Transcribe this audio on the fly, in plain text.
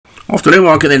Off to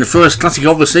Newmarket then, the first classic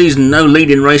of the season, no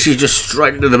leading races, just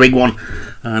straight into the big one.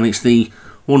 And it's the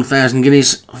 1,000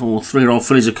 guineas for 3-year-old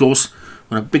fillies, of course.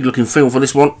 Got a big looking field for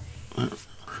this one.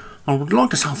 I would like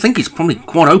to say, I think it's probably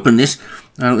quite open this.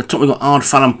 At the top we've got Hard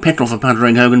Fallon Petrol for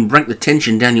Padraig Hogan, Break the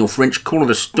Tension, Daniel French, Call of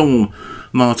the Storm,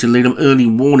 Martin Leadham, Early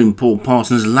Warning, Paul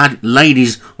Parsons,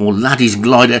 Ladies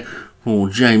Glider for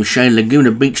James Shane,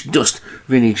 Laguna Beach Dust,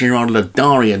 Vinnie Gerard,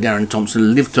 Ladaria, Darren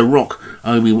Thompson, Live to Rock,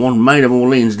 Obi-Wan, Maid of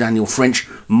Orleans, Daniel French,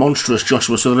 Monstrous,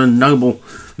 Joshua Sutherland, Noble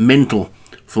Mental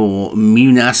for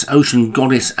Guineas, Ocean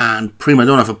Goddess and Prima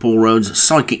Donna for Paul Rhodes,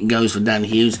 Psychic Goes for Dan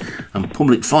Hughes, and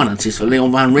Public Finances for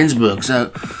Leon van Rensburg.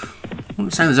 So, I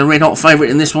wouldn't say there's a red hot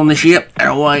favourite in this one this year.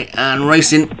 Away and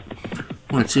racing.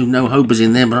 One or two no-hopers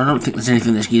in there, but I don't think there's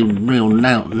anything that's you real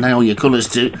nail your colours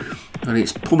to. And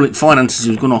it's Public Finances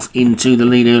who's gone off into the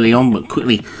lead early on, but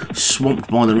quickly swamped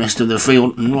by the rest of the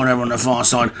field. And right over on the far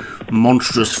side,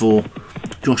 Monstrous for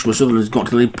Joshua Sutherland's got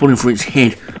to the lead, pulling for its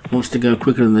head. Wants to go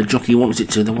quicker than the jockey wants it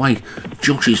to. The way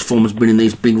Josh's form has been in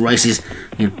these big races,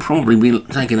 he'd probably be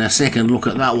taking a second look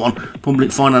at that one.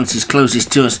 Public Finances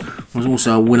closest to us, was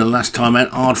also a winner last time out.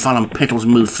 Hard Fallon Petals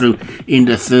moved through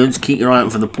into thirds. Keep your eye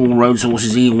out for the Paul Rhodes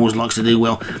horses. He always likes to do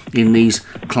well in these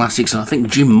classics. And I think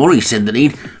Jim Murray said that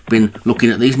he'd been looking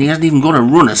at these and he hasn't even got a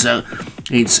runner. So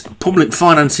it's Public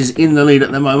Finances in the lead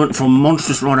at the moment from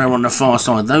Monstrous right over on the far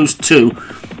side. Those two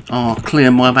are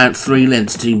clear by about 3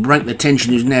 lengths to Break the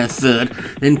Tension, who's now third.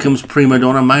 Then comes Prima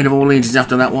Donna, Maid of Orleans is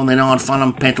after that one. Then Hard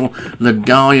Fallon Petal,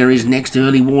 Ladaria is next.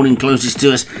 Early Warning closest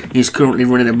to us. He's currently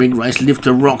running a big race. Live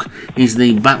to Rock is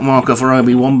the back marker for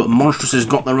Obi-Wan, but Monstrous has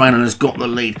got the rein and has got the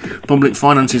lead. Public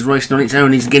Finance is racing on its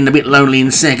own. He's getting a bit lonely in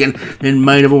second. Then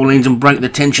Maid of Orleans and Break the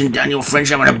Tension. Daniel French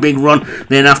having a big run.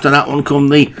 Then after that one come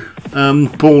the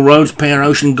Paul Rhodes, Pair,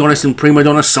 Ocean Goddess and Prima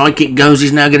Donna. Psychic Goes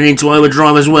is now getting into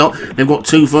overdrive as well. They've got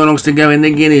 2 furlongs to go in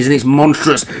the Guineas, and it's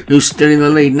Monstrous who's still in the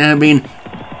lead, now being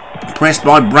pressed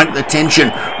by Break the Tension.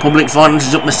 Public Finance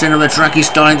is up the centre of the track. He's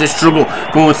starting to struggle,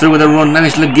 going through with a run. Now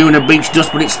it's Laguna Beach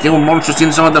Dust, but it's still Monstrous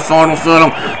inside the final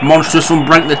furlong. Monstrous from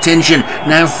Break the Tension.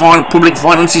 Now Public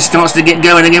Finance starts to get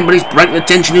going again, but it's Break the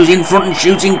Tension who's in front and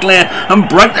shooting clear. And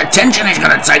Break the Tension is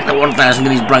going to take the 1,000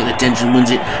 guineas. Break the Tension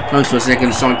wins it. Close for a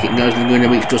second. Psychic Goes, Laguna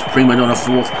Beach Dust, Prima Donna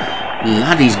 4th.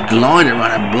 Laddie's Glider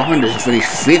ran a blinders, finished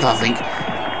 5th, I think.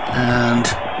 And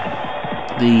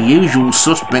the usual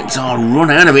suspects are run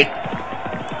out of it.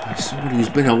 Somebody who's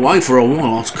been away for a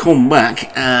while has come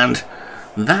back, and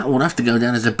that would have to go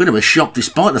down as a bit of a shock,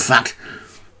 despite the fact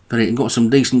that it got some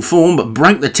decent form. But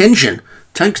Break the Tension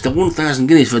takes the 1,000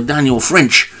 guineas for Daniel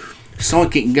French.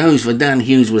 Psychic Goes for Dan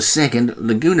Hughes was second.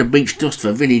 Laguna Beach Dust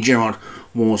for Vinnie Gerard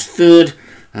was third,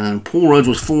 and Paul Rhodes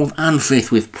was 4th and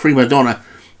 5th with Prima Donna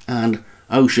and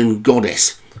Ocean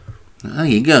Goddess. There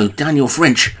you go, Daniel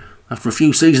French, after a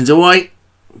few seasons away,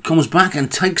 comes back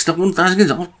and takes the 1,000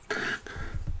 guineas. I've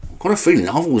got a feeling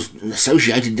I've always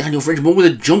associated Daniel French more with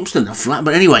a jumps than a flat,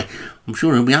 but anyway, I'm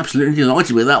sure he'll be absolutely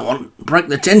delighted with that one. Break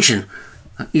the Tension.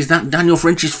 Is that Daniel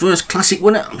French's first classic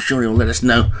winner? I'm sure he'll let us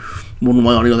know one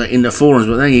way or the other in the forums,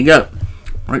 but there you go.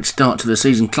 Great start to the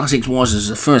season. Classics was as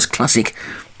the first classic.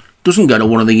 Doesn't go to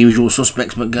one of the usual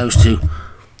suspects, but goes to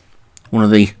one of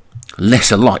the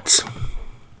lesser lights.